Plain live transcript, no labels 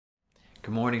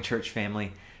Good morning, church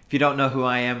family. If you don't know who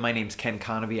I am, my name's Ken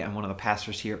Coneby. I'm one of the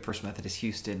pastors here at First Methodist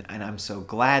Houston, and I'm so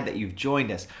glad that you've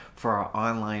joined us for our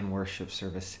online worship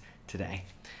service today.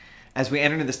 As we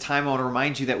enter into this time, I want to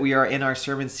remind you that we are in our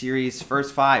sermon series,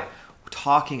 First 5,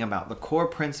 talking about the core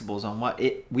principles on what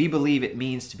we believe it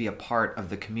means to be a part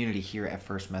of the community here at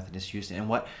First Methodist Houston, and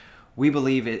what we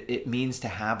believe it means to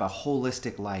have a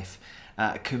holistic life,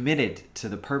 committed to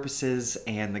the purposes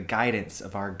and the guidance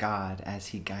of our God as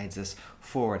He guides us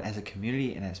forward as a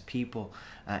community and as people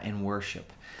in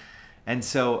worship. And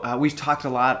so we've talked a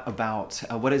lot about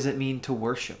what does it mean to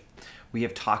worship. We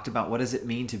have talked about what does it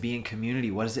mean to be in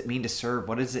community, what does it mean to serve,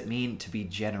 what does it mean to be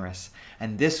generous.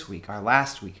 And this week, our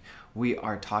last week, we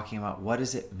are talking about what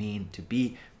does it mean to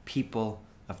be people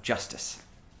of justice.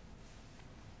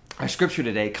 Our scripture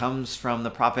today comes from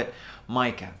the prophet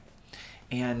Micah.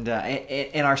 And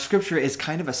our scripture is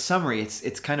kind of a summary.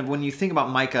 It's kind of, when you think about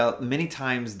Micah, many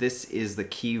times this is the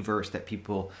key verse that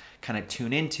people kind of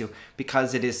tune into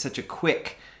because it is such a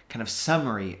quick kind of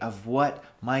summary of what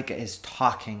Micah is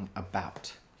talking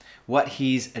about, what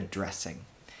he's addressing.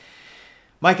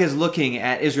 Micah is looking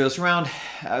at Israel. It's around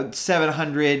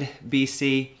 700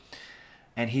 BC.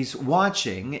 And he's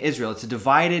watching Israel. It's a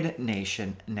divided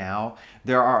nation now.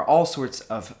 There are all sorts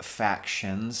of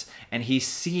factions. And he's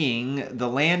seeing the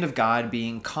land of God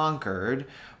being conquered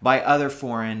by other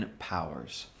foreign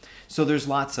powers. So there's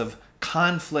lots of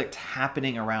conflict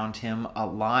happening around him, a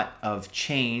lot of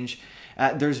change.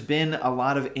 There's been a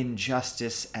lot of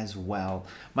injustice as well.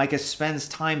 Micah spends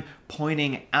time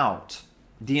pointing out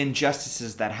the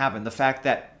injustices that happen. The fact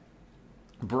that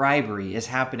bribery is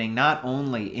happening not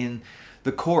only in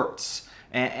the courts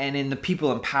and in the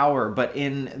people in power, but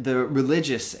in the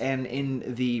religious and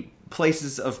in the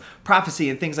places of prophecy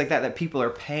and things like that, that people are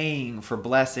paying for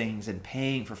blessings and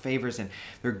paying for favors, and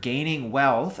they're gaining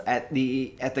wealth at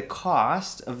the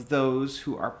cost of those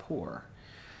who are poor.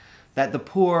 That the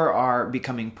poor are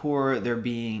becoming poor, they're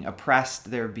being oppressed,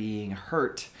 they're being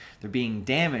hurt, they're being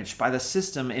damaged by the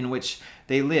system in which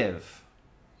they live.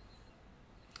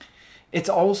 It's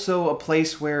also a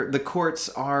place where the courts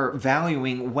are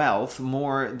valuing wealth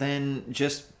more than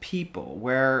just people,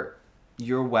 where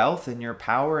your wealth and your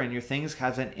power and your things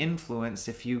have an influence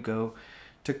if you go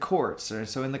to courts.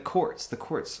 So in the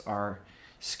courts are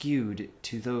skewed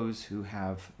to those who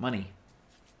have money.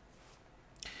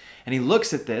 And he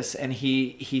looks at this and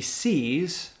he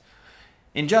sees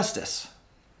injustice.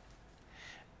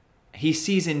 He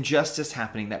sees injustice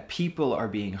happening, that people are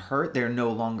being hurt. They're no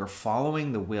longer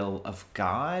following the will of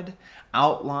God,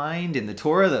 outlined in the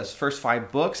Torah, those first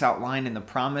 5 books, outlined in the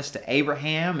promise to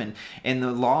Abraham and in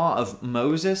the law of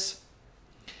Moses.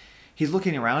 He's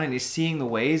looking around and he's seeing the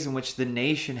ways in which the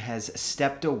nation has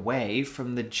stepped away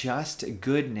from the just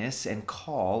goodness and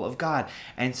call of God.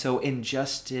 And so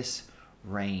injustice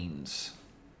reigns.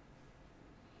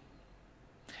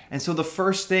 And so the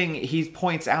first thing he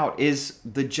points out is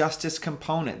the justice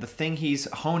component. The thing he's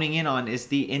honing in on is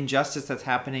the injustice that's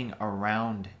happening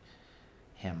around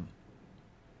him.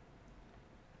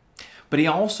 But he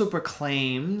also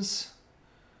proclaims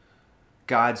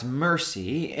God's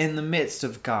mercy in the midst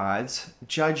of God's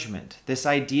judgment. This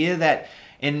idea that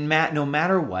no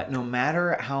matter what, no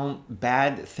matter how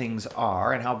bad things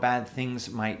are and how bad things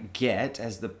might get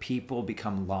as the people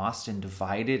become lost and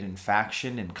divided and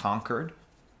factioned and conquered,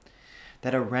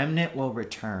 that a remnant will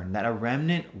return, that a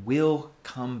remnant will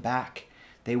come back.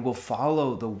 They will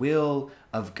follow the will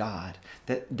of God,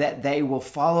 that they will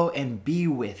follow and be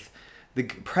with the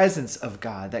presence of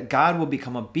God, that God will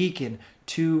become a beacon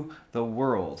to the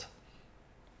world.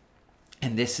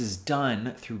 And this is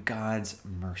done through God's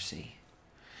mercy.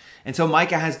 And so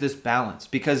Micah has this balance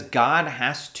because God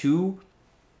has to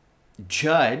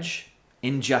judge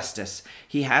injustice.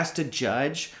 He has to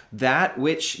judge that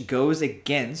which goes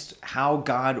against how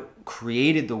God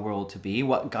created the world to be,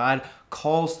 what God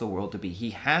calls the world to be.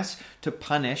 He has to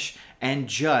punish and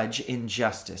judge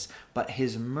injustice, but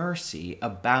His mercy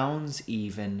abounds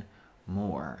even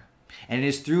more. And it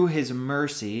is through His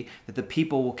mercy that the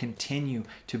people will continue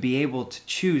to be able to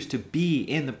choose to be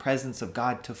in the presence of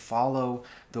God, to follow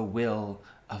the will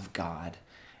of God.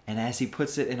 And as He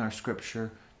puts it in our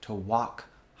scripture, to walk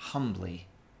humbly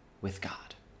with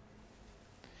God.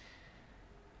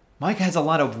 Micah has a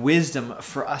lot of wisdom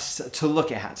for us to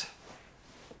look at.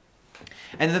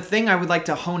 And the thing I would like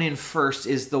to hone in first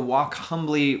is the walk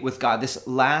humbly with God, this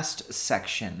last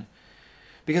section.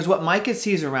 Because what Micah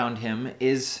sees around him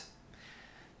is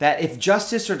that if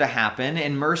justice are to happen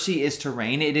and mercy is to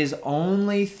reign, it is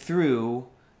only through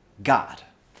God.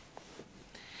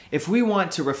 If we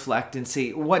want to reflect and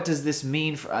see what does this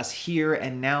mean for us here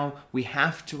and now, we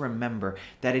have to remember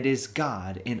that it is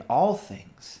God in all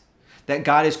things, that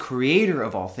God is creator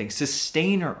of all things,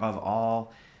 sustainer of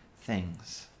all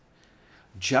things.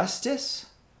 Justice,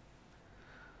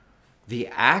 the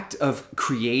act of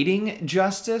creating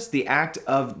justice, the act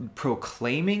of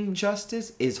proclaiming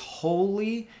justice, is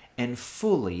wholly and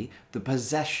fully the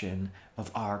possession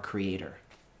of our Creator.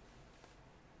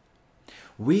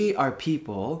 We are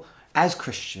people, as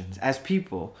Christians, as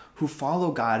people who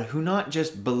follow God, who not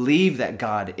just believe that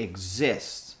God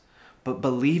exists, but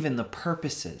believe in the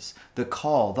purposes, the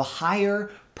call, the higher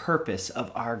purpose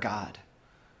of our God.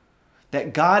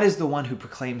 That God is the one who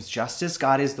proclaims justice.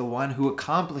 God is the one who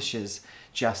accomplishes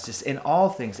justice in all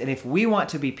things. And if we want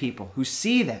to be people who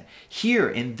see that here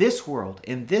in this world,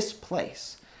 in this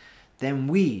place, then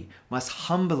we must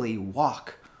humbly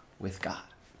walk with God.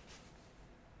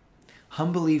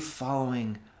 Humbly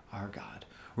following our God,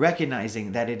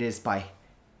 recognizing that it is by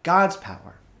God's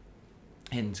power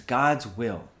and God's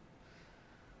will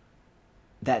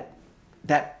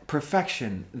that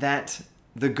perfection, that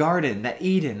the garden, that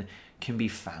Eden can be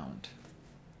found.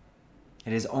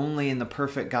 It is only in the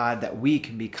perfect God that we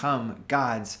can become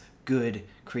God's good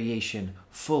creation,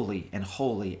 fully and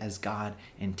wholly as God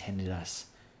intended us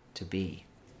to be.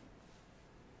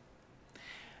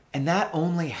 And that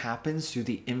only happens through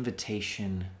the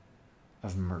invitation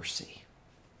of mercy.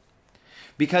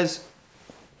 Because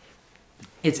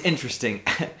it's interesting,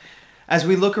 as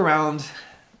we look around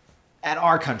at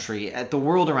our country, at the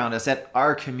world around us, at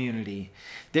our community,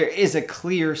 there is a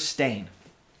clear stain.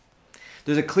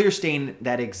 There's a clear stain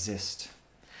that exists.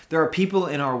 There are people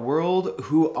in our world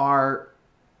who are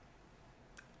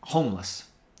homeless,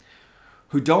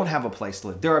 who don't have a place to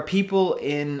live. There are people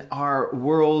in our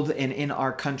world and in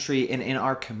our country and in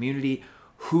our community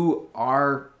who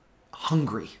are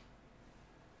hungry.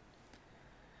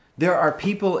 There are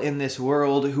people in this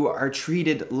world who are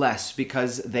treated less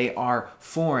because they are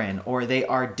foreign or they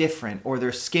are different or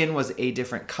their skin was a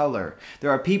different color. There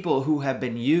are people who have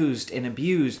been used and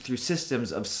abused through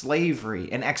systems of slavery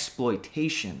and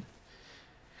exploitation.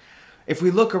 If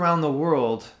we look around the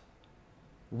world,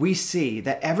 we see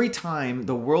that every time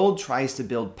the world tries to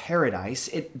build paradise,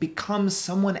 it becomes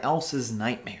someone else's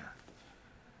nightmare.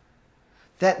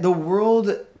 That the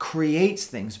world creates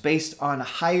things based on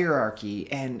hierarchy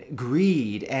and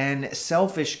greed and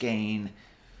selfish gain,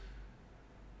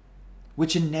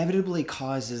 which inevitably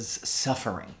causes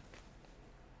suffering.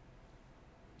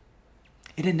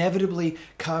 It inevitably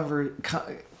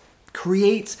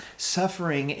creates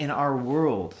suffering in our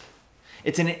world.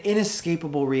 It's an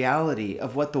inescapable reality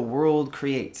of what the world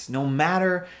creates, no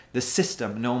matter the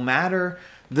system, no matter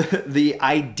the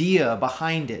idea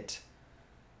behind it.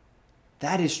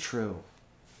 That is true.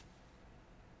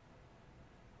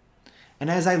 And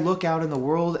as I look out in the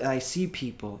world and I see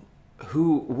people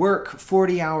who work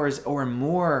 40 hours or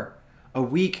more a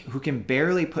week, who can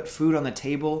barely put food on the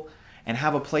table and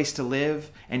have a place to live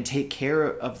and take care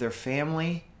of their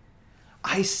family,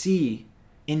 I see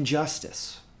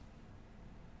injustice.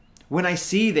 When I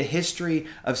see the history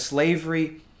of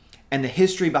slavery and the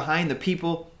history behind the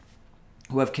people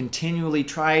who have continually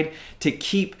tried to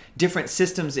keep different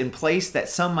systems in place that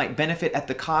some might benefit at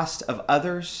the cost of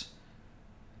others,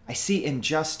 I see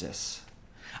injustice.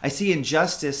 I see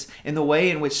injustice in the way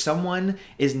in which someone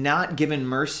is not given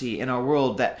mercy in our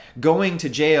world, that going to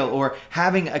jail or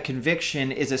having a conviction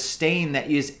is a stain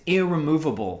that is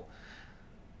irremovable,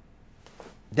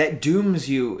 that dooms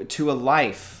you to a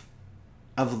life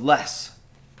of less.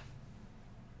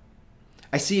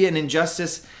 I see an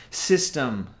injustice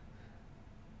system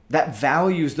that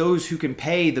values those who can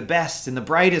pay the best and the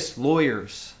brightest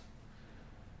lawyers.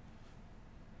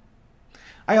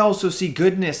 I also see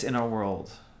goodness in our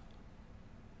world.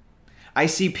 I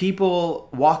see people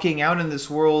walking out in this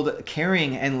world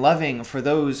caring and loving for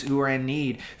those who are in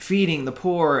need, feeding the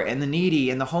poor and the needy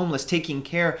and the homeless, taking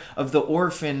care of the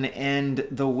orphan and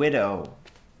the widow.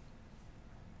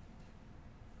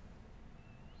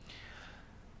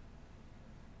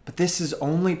 But this is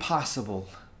only possible.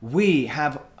 We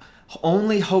have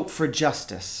only hope for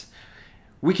justice.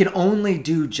 We can only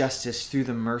do justice through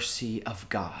the mercy of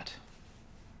God.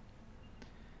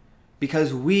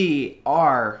 Because we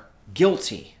are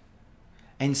guilty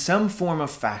in some form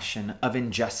of fashion of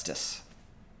injustice.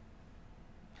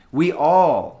 We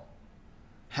all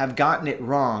have gotten it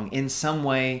wrong in some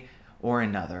way or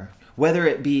another, whether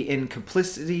it be in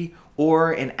complicity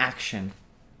or in action.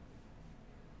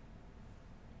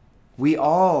 We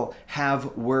all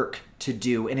have work to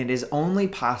do, and it is only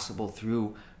possible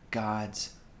through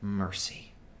God's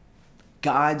mercy.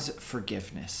 God's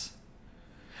forgiveness,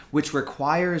 which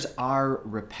requires our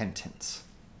repentance.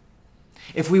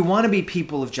 If we want to be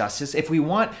people of justice, if we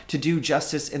want to do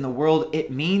justice in the world,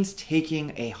 it means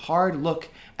taking a hard look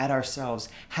at ourselves,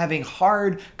 having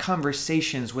hard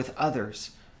conversations with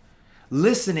others,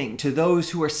 listening to those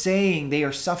who are saying they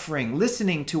are suffering,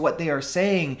 listening to what they are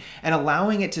saying and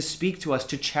allowing it to speak to us,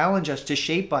 to challenge us, to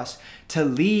shape us, to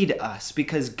lead us,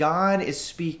 because God is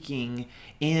speaking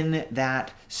in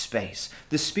that space.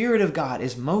 The Spirit of God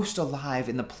is most alive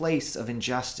in the place of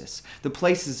injustice, the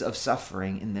places of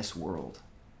suffering in this world.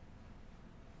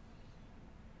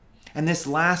 And this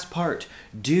last part,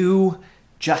 do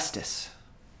justice,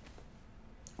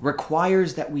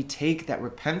 requires that we take that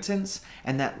repentance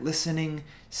and that listening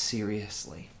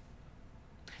seriously.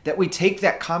 That we take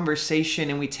that conversation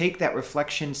and we take that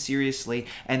reflection seriously,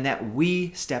 and that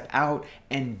we step out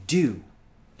and do.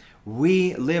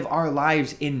 We live our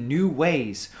lives in new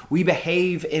ways. We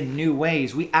behave in new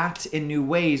ways. We act in new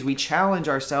ways. We challenge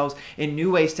ourselves in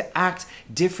new ways to act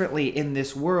differently in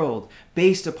this world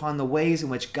based upon the ways in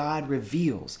which God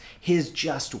reveals His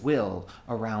just will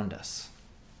around us.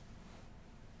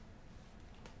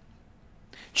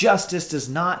 Justice does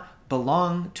not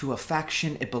belong to a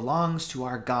faction. It belongs to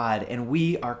our God, and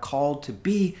we are called to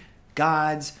be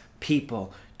God's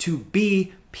people, to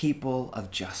be people of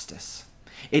justice.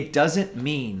 It doesn't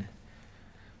mean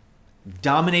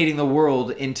dominating the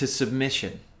world into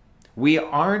submission. We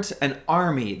aren't an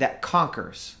army that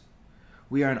conquers.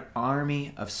 We are an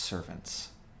army of servants,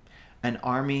 an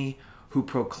army who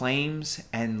proclaims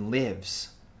and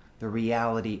lives the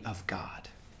reality of God.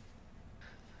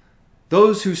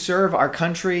 Those who serve our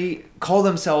country call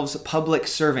themselves public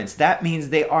servants. That means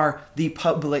they are the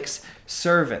public's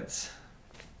servants.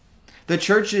 The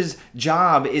church's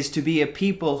job is to be a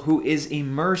people who is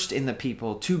immersed in the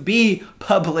people, to be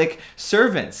public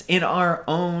servants in our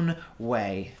own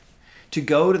way, to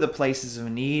go to the places of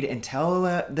need and tell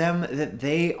them that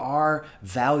they are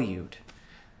valued.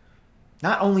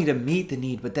 Not only to meet the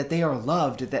need, but that they are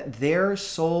loved, that their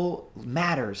soul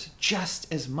matters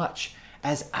just as much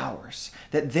as ours,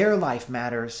 that their life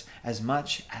matters as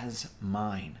much as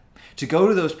mine. To go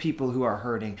to those people who are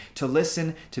hurting, to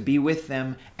listen, to be with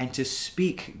them, and to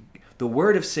speak the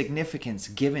word of significance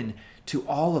given to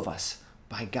all of us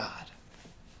by God.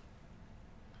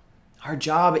 Our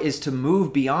job is to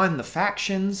move beyond the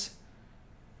factions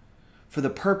for the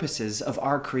purposes of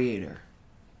our Creator.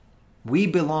 We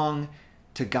belong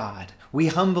to God. We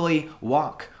humbly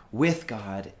walk with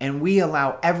God, and we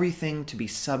allow everything to be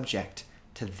subject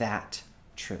to that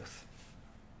truth.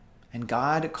 And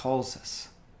God calls us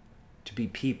to be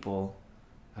people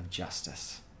of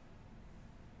justice.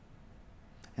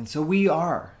 And so we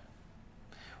are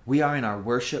in our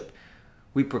worship.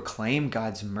 We proclaim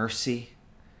God's mercy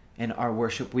in our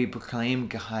worship. We proclaim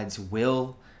God's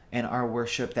will in our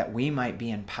worship, that we might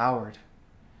be empowered,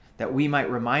 that we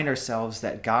might remind ourselves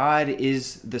that God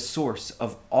is the source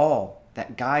of all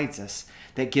that guides us,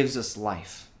 that gives us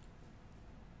life.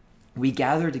 We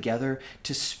gather together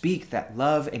to speak that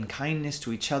love and kindness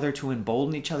to each other, to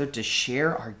embolden each other, to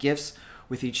share our gifts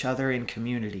with each other in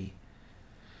community.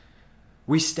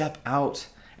 We step out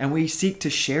and we seek to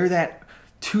share that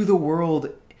to the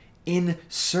world in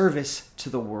service to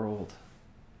the world.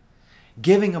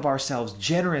 Giving of ourselves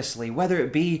generously, whether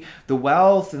it be the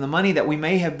wealth and the money that we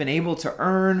may have been able to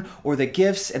earn, or the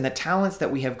gifts and the talents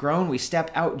that we have grown, we step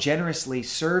out generously,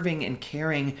 serving and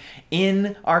caring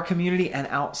in our community and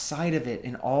outside of it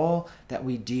in all that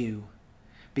we do.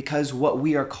 Because what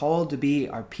we are called to be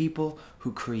are people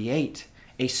who create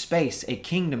a space, a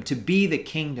kingdom, to be the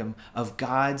kingdom of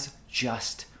God's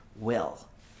just will.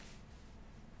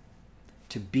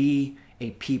 To be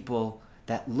a people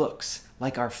that looks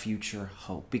like our future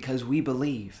hope, because we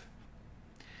believe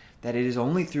that it is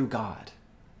only through God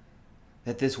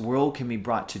that this world can be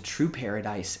brought to true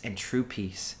paradise and true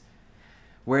peace,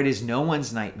 where it is no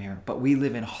one's nightmare, but we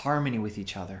live in harmony with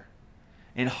each other,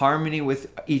 and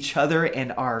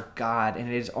our God, and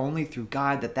it is only through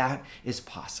God that that is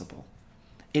possible.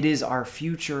 It is our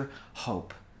future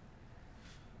hope,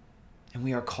 and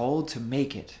we are called to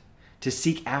make it, to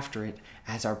seek after it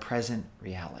as our present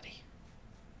reality.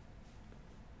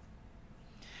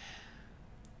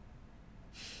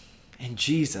 And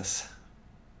Jesus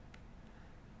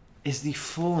is the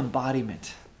full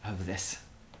embodiment of this.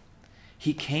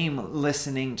 He came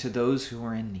listening to those who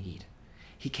were in need.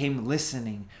 He came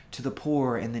listening to the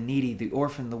poor and the needy, the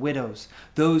orphan, the widows,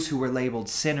 those who were labeled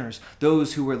sinners,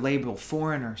 those who were labeled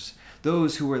foreigners,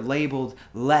 those who were labeled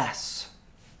less.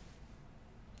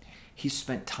 He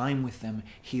spent time with them.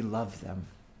 He loved them.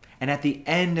 And at the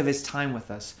end of his time with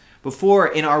us, before,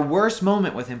 in our worst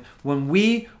moment with him, when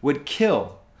we would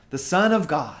kill the Son of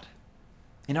God,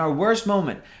 in our worst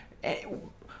moment,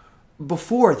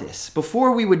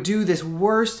 before we would do this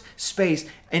worst space,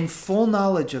 in full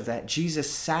knowledge of that,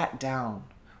 Jesus sat down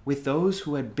with those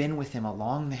who had been with him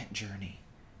along that journey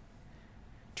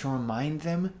to remind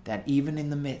them that even in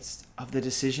the midst of the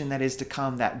decision that is to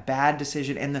come, that bad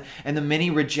decision and the many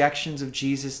rejections of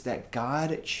Jesus, that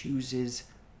God chooses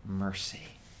mercy.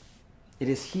 It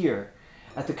is here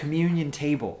at the communion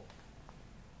table.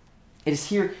 It is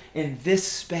here in this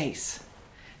space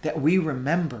that we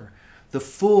remember the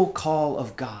full call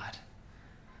of God,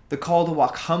 the call to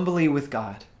walk humbly with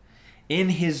God in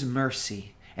his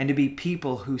mercy and to be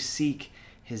people who seek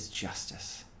his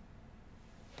justice.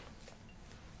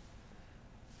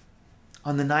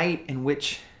 On the night in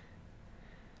which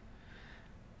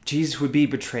Jesus would be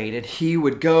betrayed and he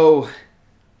would go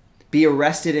be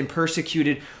arrested and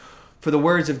persecuted for the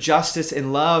words of justice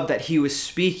and love that he was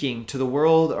speaking to the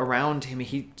world around him,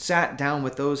 he sat down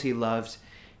with those he loved.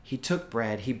 He took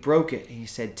bread, he broke it, and he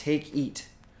said, "Take, eat.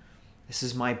 This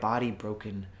is my body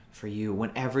broken for you.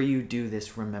 Whenever you do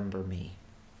this, remember me."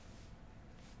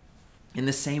 In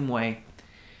the same way,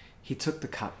 he took the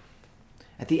cup.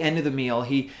 At the end of the meal,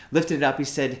 he lifted it up. He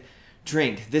said,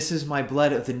 "Drink. This is my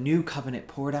blood of the new covenant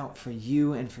poured out for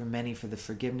you and for many for the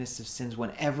forgiveness of sins.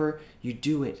 Whenever you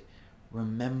do it,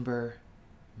 remember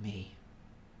me."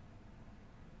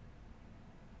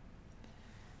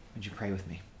 Would you pray with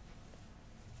me?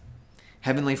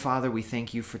 Heavenly Father, we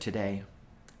thank you for today.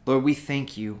 Lord, we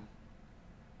thank you,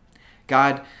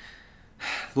 God,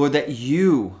 Lord, that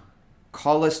you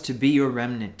call us to be your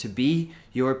remnant, to be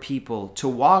your people, to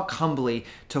walk humbly,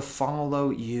 to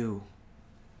follow you.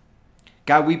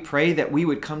 God, we pray that we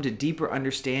would come to deeper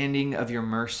understanding of your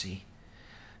mercy.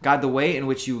 God, the way in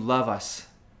which you love us.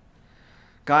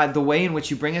 God, the way in which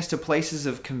you bring us to places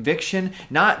of conviction,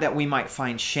 not that we might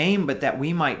find shame, but that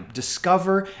we might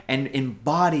discover and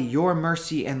embody your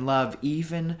mercy and love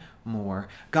even more.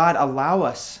 God, allow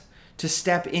us to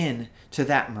step in to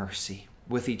that mercy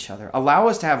with each other. Allow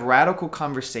us to have radical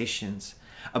conversations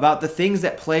about the things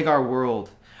that plague our world,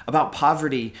 about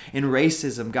poverty and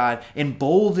racism. God,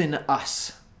 embolden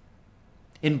us.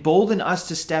 Embolden us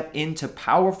to step into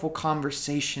powerful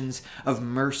conversations of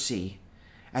mercy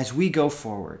as we go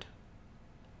forward.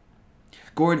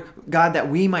 God, that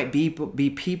we might be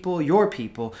people, your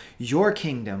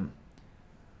kingdom,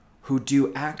 who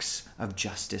do acts of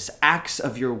justice, acts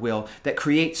of your will, that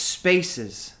create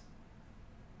spaces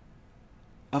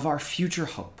of our future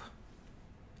hope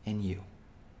in you.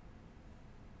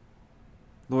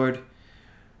 Lord,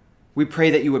 we pray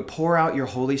that you would pour out your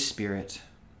Holy Spirit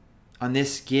on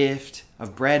this gift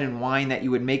of bread and wine, that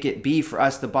you would make it be for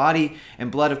us the body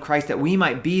and blood of Christ, that we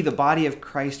might be the body of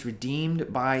Christ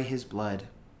redeemed by his blood.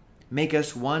 Make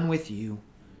us one with you,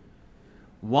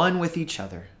 one with each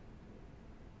other,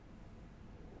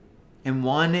 and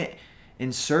one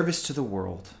in service to the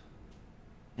world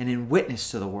and in witness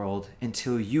to the world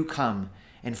until you come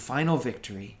in final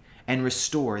victory and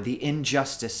restore the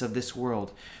injustice of this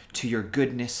world to your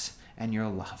goodness and your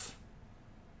love.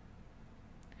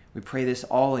 We pray this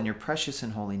all in your precious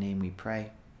and holy name, we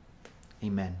pray.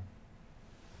 Amen.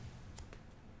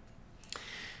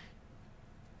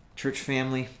 Church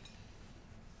family,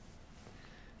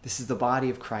 this is the body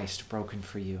of Christ broken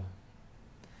for you.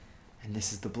 And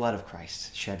this is the blood of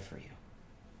Christ shed for you.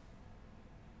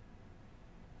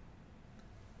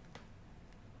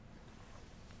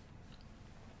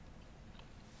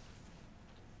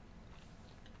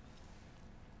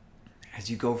 As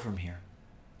you go from here,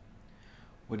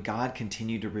 would God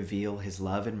continue to reveal his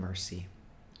love and mercy,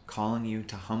 calling you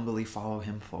to humbly follow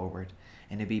him forward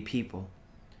and to be people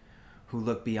who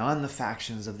look beyond the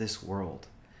factions of this world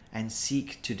and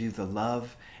seek to do the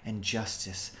love and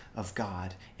justice of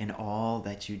God in all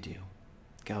that you do.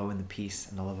 Go in the peace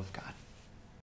and the love of God.